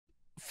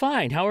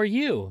Fine, how are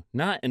you?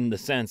 Not in the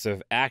sense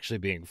of actually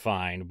being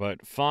fine,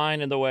 but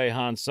fine in the way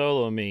Han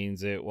Solo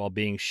means it while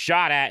being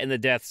shot at in the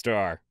Death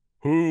Star.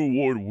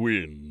 Who would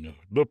win?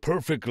 The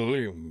perfect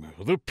limb,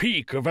 the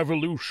peak of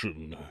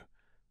evolution.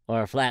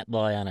 Or a flat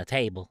boy on a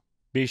table.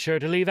 Be sure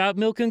to leave out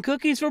milk and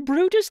cookies for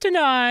Brutus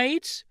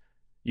tonight.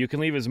 You can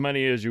leave as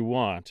many as you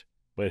want,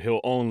 but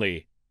he'll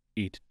only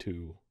eat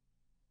 2.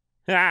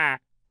 Ha!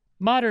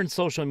 Modern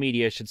social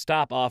media should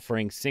stop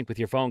offering sync with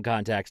your phone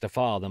contacts to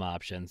follow them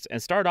options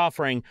and start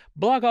offering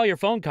block all your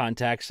phone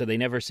contacts so they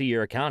never see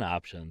your account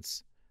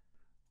options.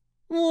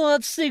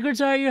 What secrets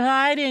are you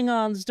hiding,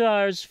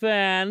 OnStars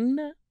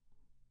fan?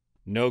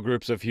 No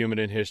groups of human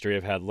in history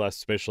have had less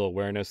spatial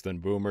awareness than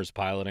boomers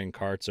piloting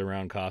carts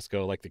around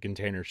Costco like the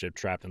container ship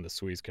trapped in the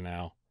Suez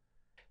Canal.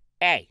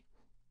 Hey,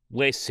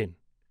 listen.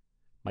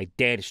 My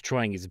dad is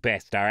trying his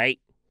best, all right?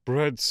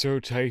 Bread so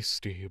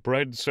tasty,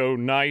 bread so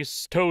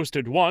nice,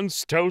 toasted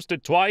once,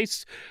 toasted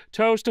twice,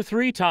 toasted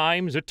 3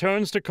 times, it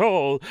turns to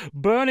coal.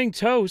 Burning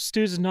toast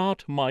is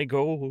not my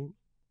goal.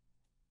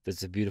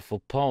 That's a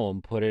beautiful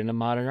poem. Put it in a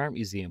modern art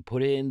museum.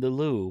 Put it in the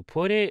loo.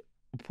 Put it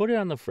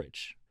on the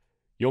fridge.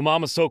 Your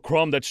mama's so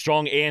crumb that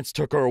strong ants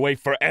took her away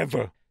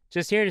forever.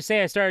 Just here to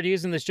say I started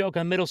using this joke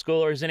on middle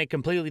schoolers and it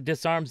completely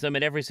disarms them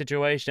in every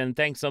situation.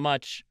 Thanks so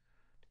much.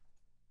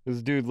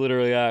 This dude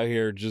literally out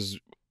here just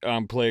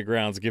on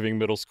playgrounds giving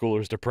middle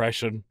schoolers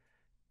depression.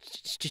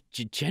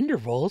 Gender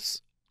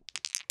roles?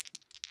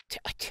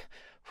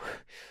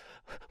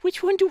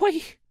 Which one do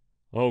I...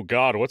 Oh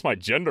God, what's my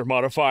gender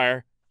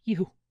modifier?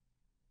 You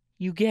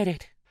get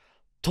it.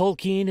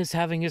 Tolkien is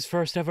having his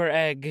first ever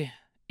egg.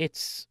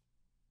 It's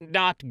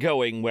not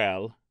going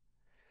well.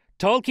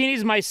 Tolkien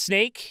is my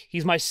snake.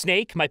 He's my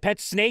snake, my pet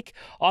snake.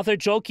 Author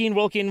Jolkien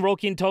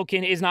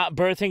Tolkien is not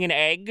birthing an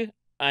egg.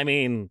 I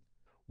mean...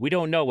 we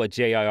don't know what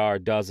JIR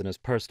does in his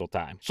personal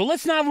time, so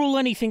let's not rule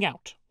anything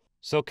out.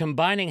 So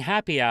combining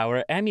Happy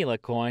Hour,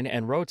 Amulet Coin,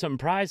 and Rotom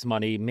prize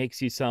money makes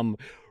you some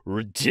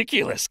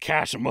ridiculous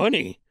cash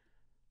money.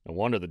 No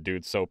wonder the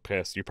dude's so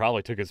pissed. You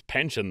probably took his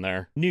pension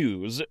there.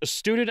 News.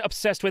 Student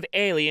obsessed with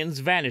aliens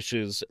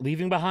vanishes,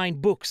 leaving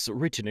behind books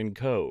written in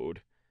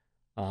code.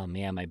 Oh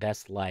man, my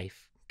best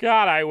life.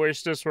 God, I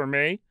wish this were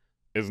me.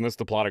 Isn't this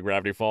the plot of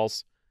Gravity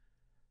Falls?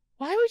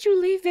 Why would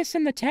you leave this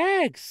in the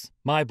tags?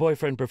 My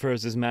boyfriend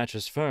prefers his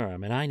mattress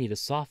firm, and I need a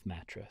soft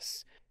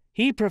mattress.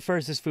 He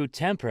prefers his food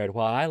temperate,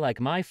 while I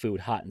like my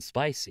food hot and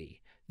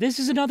spicy. This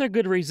is another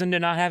good reason to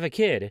not have a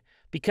kid,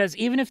 because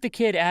even if the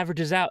kid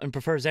averages out and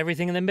prefers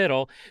everything in the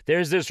middle,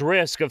 there's this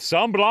risk of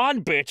some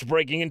blonde bitch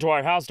breaking into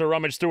our house to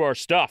rummage through our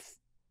stuff.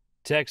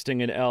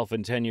 Texting an elf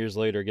and 10 years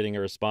later getting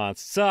a response,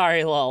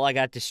 "Sorry, lol, I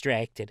got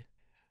distracted."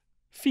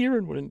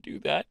 Firen wouldn't do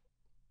that.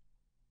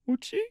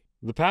 Would she?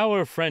 The power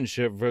of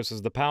friendship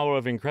versus the power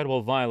of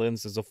incredible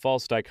violence is a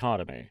false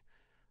dichotomy.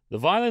 The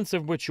violence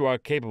of which you are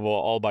capable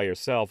all by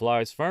yourself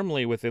lies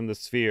firmly within the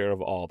sphere of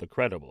all the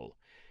credible.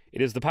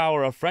 It is the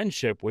power of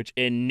friendship which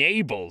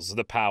enables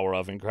the power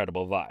of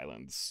incredible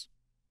violence.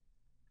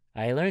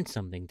 I learned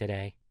something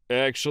today.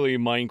 Actually,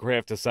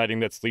 Minecraft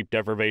deciding that sleep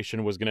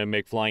deprivation was gonna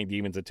make flying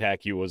demons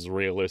attack you was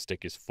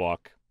realistic as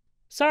fuck.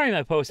 Sorry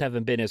my posts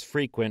haven't been as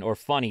frequent or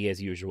funny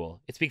as usual.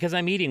 It's because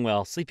I'm eating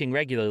well, sleeping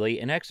regularly,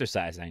 and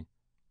exercising.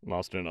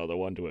 Lost another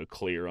one to a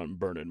clear,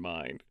 unburdened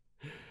mind.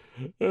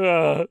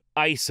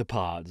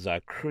 Isopods are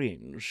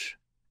cringe.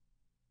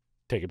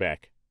 Take it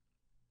back.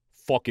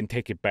 Fucking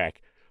take it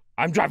back.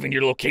 I'm driving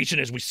your location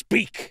as we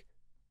speak!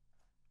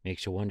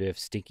 Makes you wonder if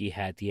Stinky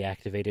had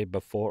deactivated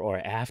before or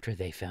after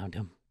they found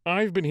him.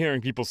 I've been hearing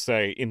people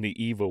say, in the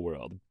evil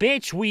world.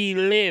 Bitch, we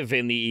live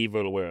in the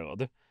evil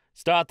world.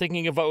 Start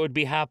thinking of what would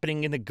be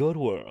happening in the good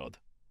world.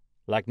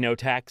 Like no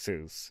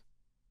taxes.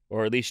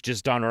 Or at least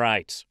just done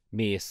right.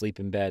 Me, asleep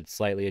in bed,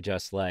 slightly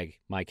adjust leg.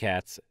 My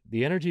cats.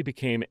 The energy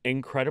became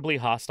incredibly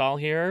hostile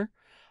here.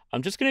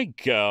 I'm just gonna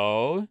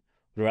go.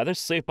 Would rather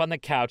sleep on the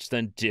couch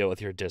than deal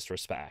with your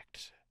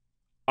disrespect.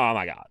 Oh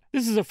my god.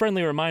 This is a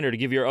friendly reminder to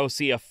give your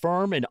OC a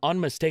firm and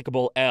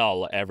unmistakable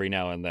L every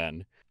now and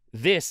then.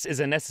 This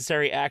is a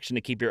necessary action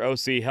to keep your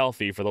OC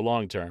healthy for the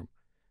long term.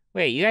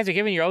 Wait, you guys are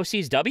giving your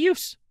OCs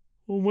W's?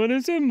 When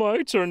is it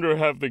my turn to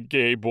have the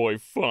gay boy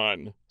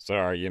fun?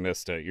 Sorry, you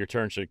missed it. Your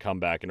turn should come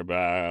back in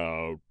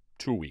about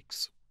 2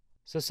 weeks.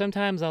 So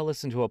sometimes I'll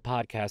listen to a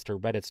podcast or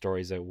Reddit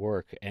stories at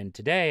work, and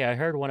today I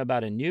heard one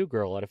about a new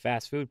girl at a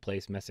fast food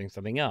place messing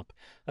something up.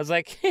 I was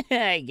like,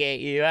 I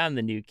get you, I'm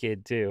the new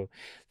kid too.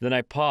 Then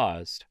I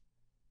paused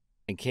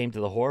and came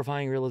to the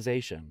horrifying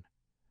realization.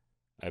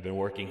 I've been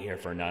working here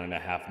for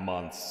 9.5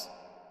 months.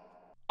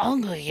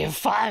 I'm gonna get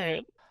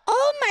fired.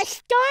 Oh my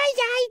stars,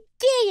 I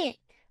did it!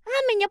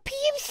 I'm in a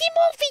PM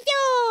Seymour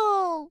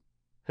video!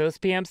 Who's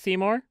PM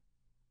Seymour?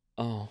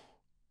 Oh,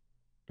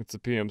 it's a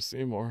PM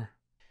Seymour.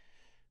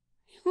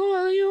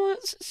 Well, you know,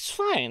 it's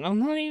fine. I'm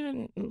not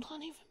even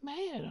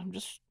mad. I'm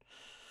just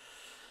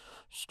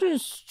gonna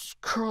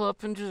curl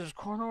up into this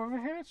corner over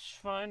here. It's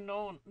fine.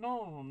 No.